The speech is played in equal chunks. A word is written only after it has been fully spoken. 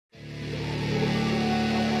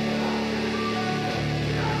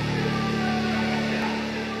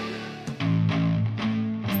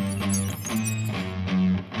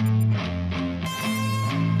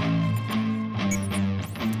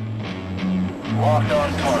Locked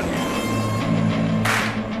on target.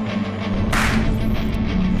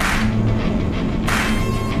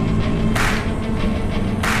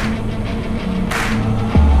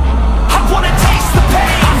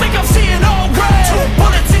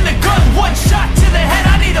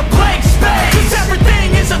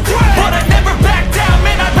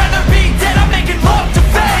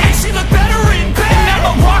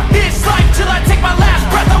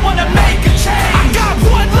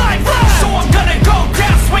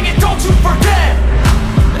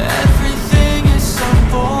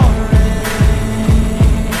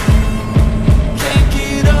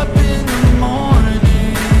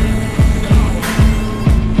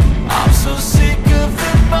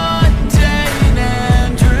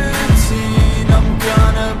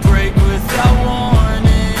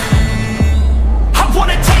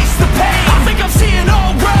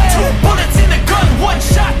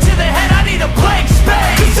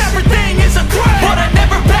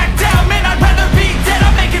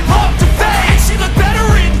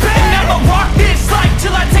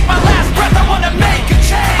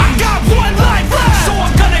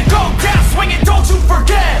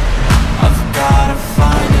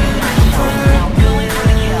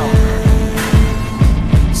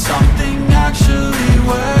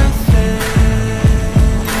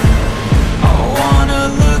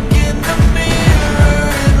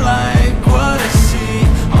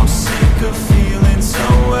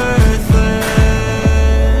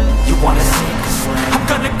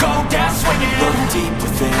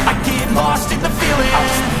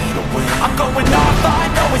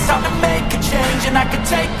 I can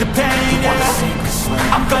take the pain,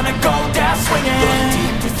 yeah. I'm gonna go down swinging.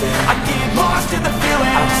 I get lost in the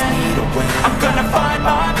feeling. I just need a way. I'm gonna find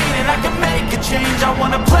my meaning. I can make a change. I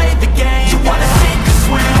wanna play the game. You wanna sink or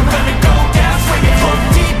swim? I'm gonna go down swinging. Look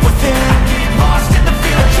deep within. I get lost in the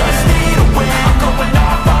feeling. I just need a way. I'm going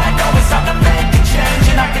off. I know it's time to make a change,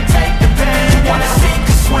 and I can take the pain. You wanna sink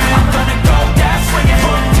or swim? I'm gonna go down swinging.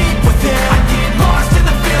 Look deep within. I get lost in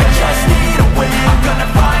the feeling. I just need a way. I'm gonna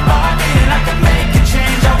find my meaning. I can make a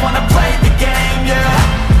change. I wanna play the game, yeah.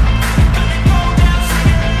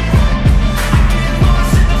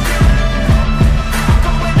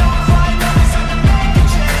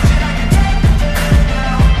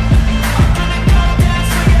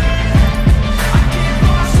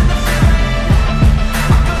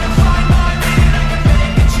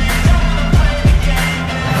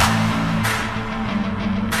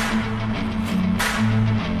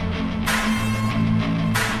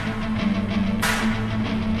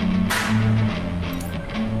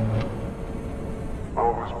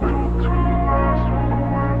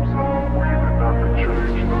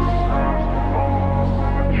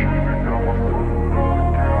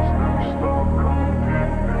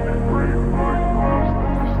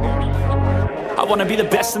 I wanna be the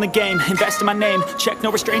best in the game, invest in my name. Check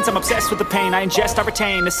no restraints, I'm obsessed with the pain. I ingest, I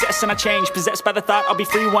retain, assess and I change. Possessed by the thought I'll be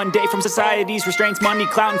free one day from society's restraints. Money,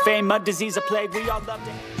 clout and fame, mud, disease, a plague, we all love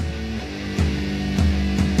it.